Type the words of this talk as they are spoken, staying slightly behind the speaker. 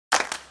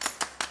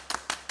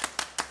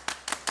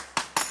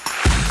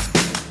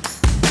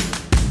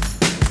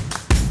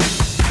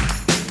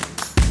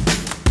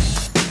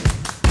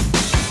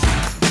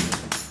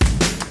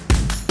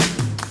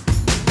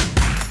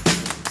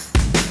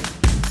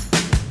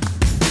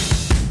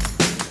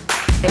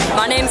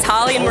My name's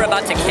Holly and we're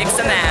about to kick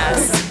some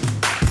ass.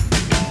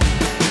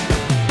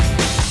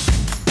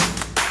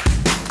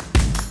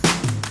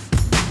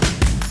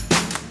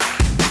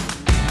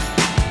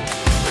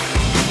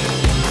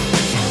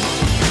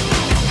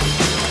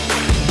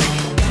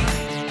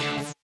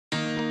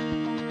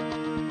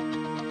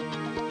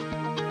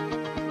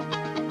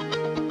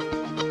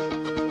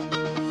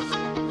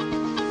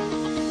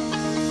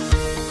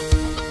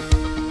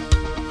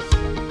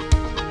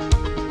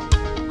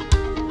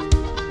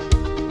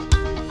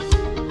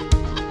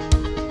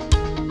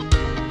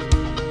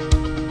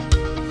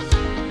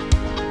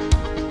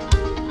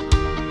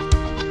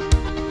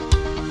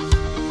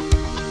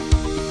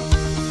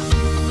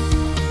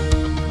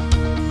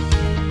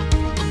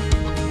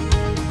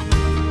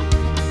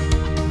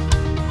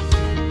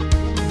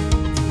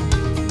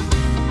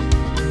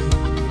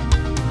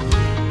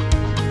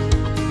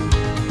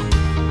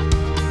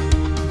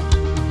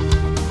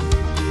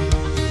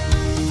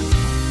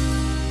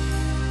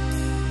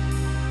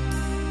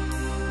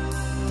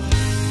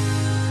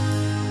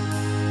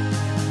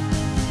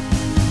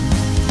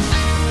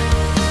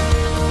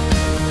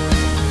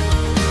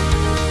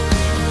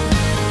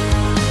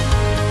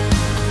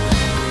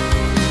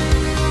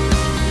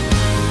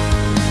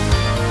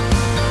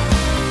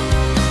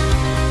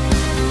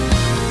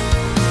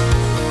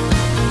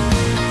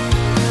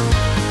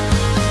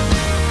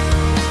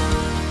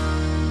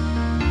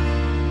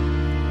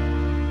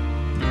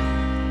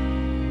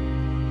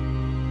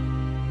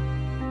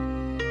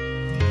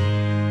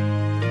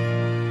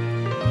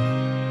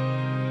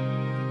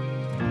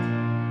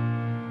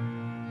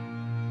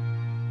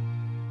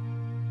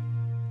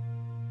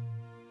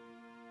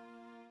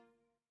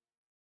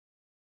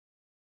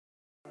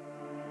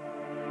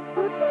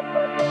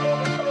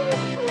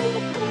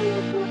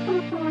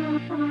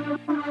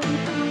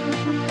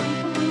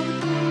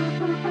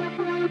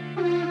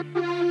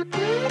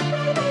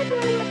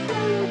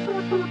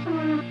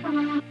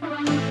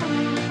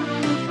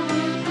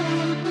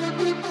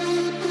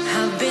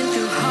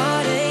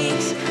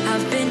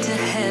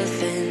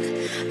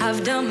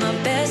 I've done my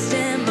best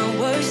and my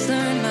worst,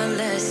 learned my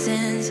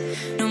lessons.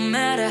 No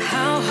matter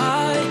how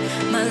hard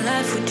my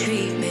life would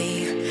treat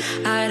me,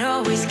 I'd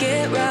always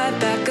get right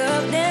back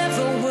up,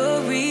 never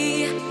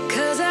worry.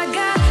 'Cause I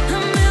got a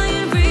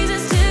million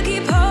reasons to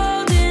keep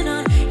holding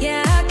on.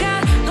 Yeah, I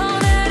got all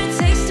that it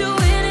takes to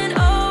win and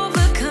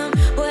overcome.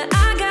 What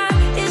I got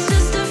is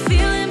just a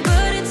feeling,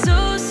 but it's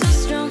oh so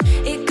strong.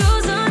 It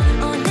goes on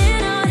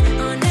and on,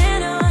 on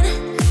and on.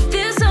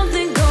 There's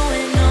something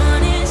going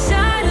on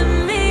inside of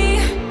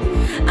me.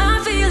 I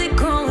feel it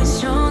growing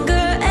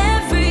stronger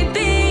every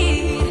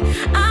beat.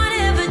 I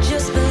never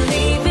just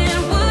believe in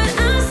what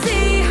I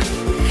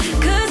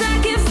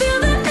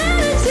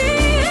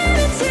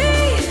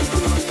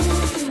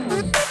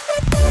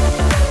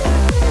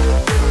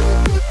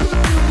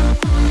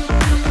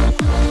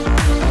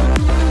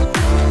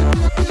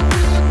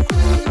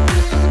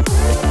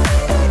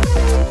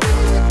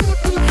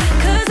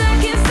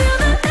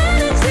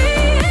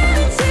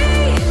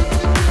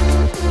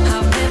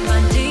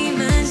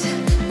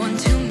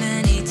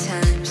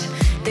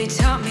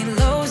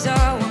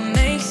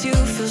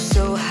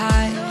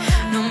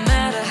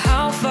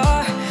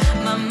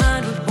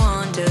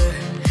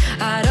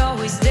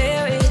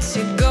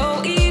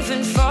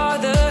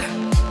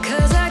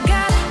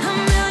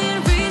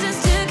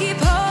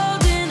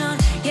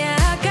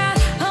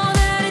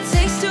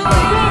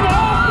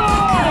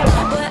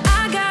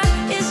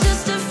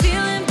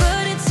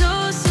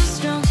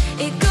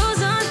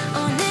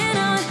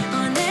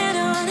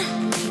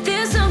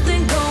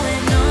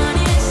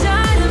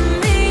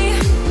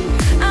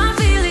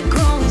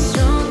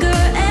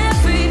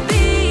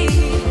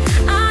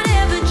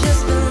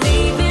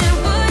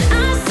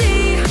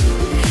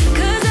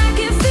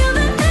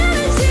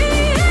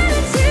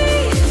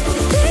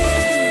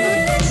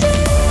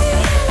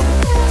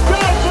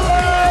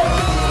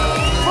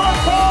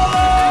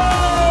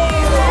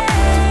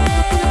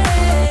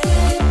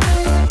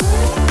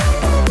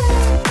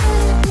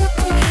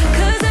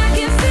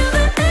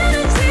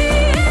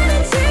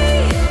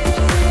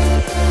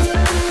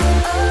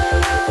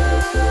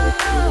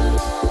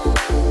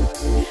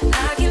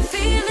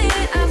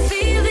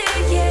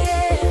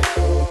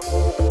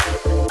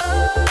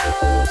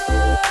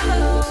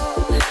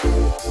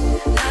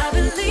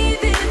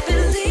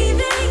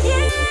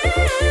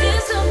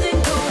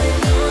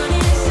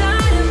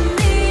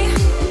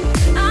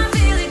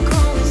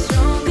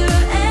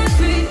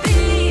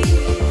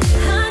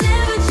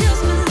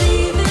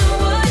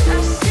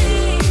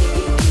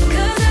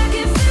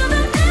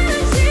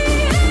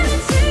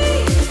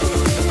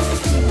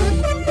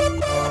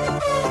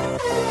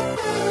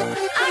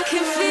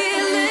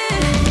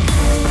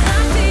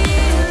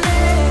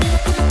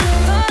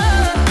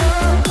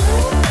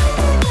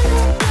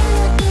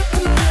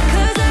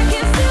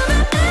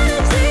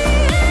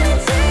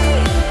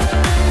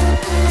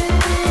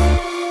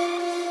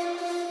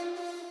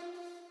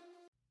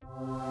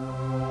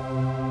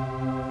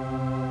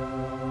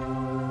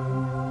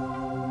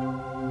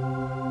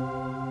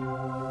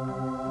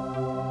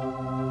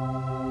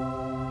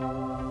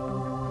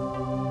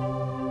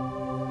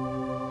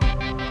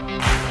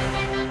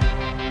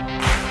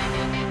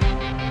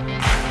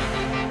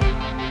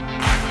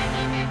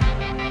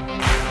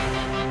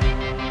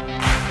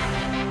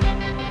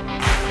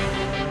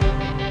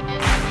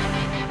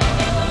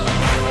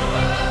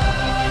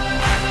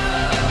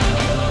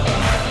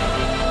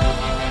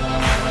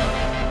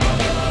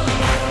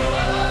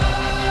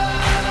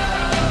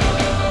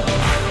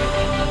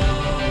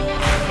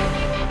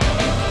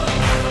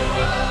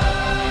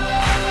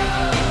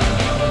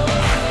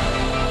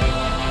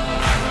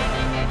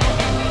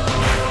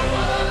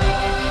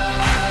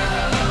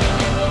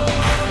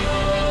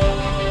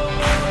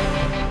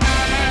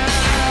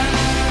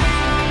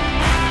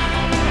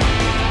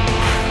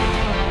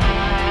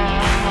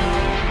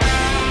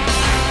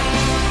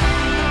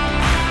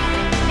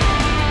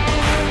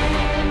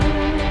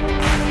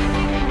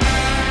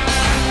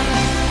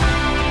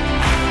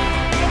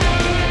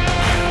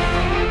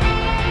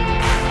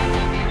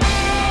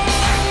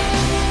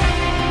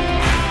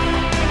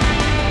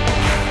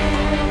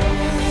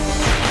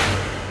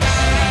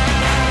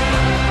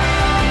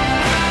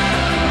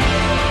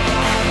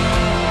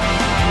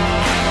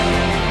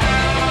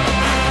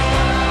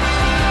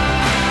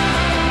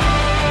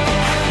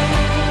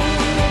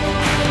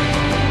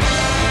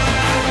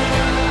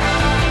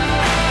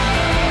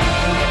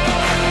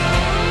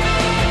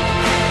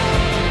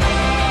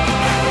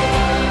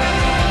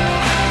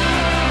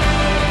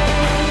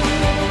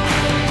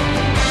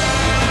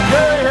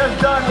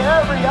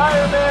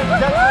Ironman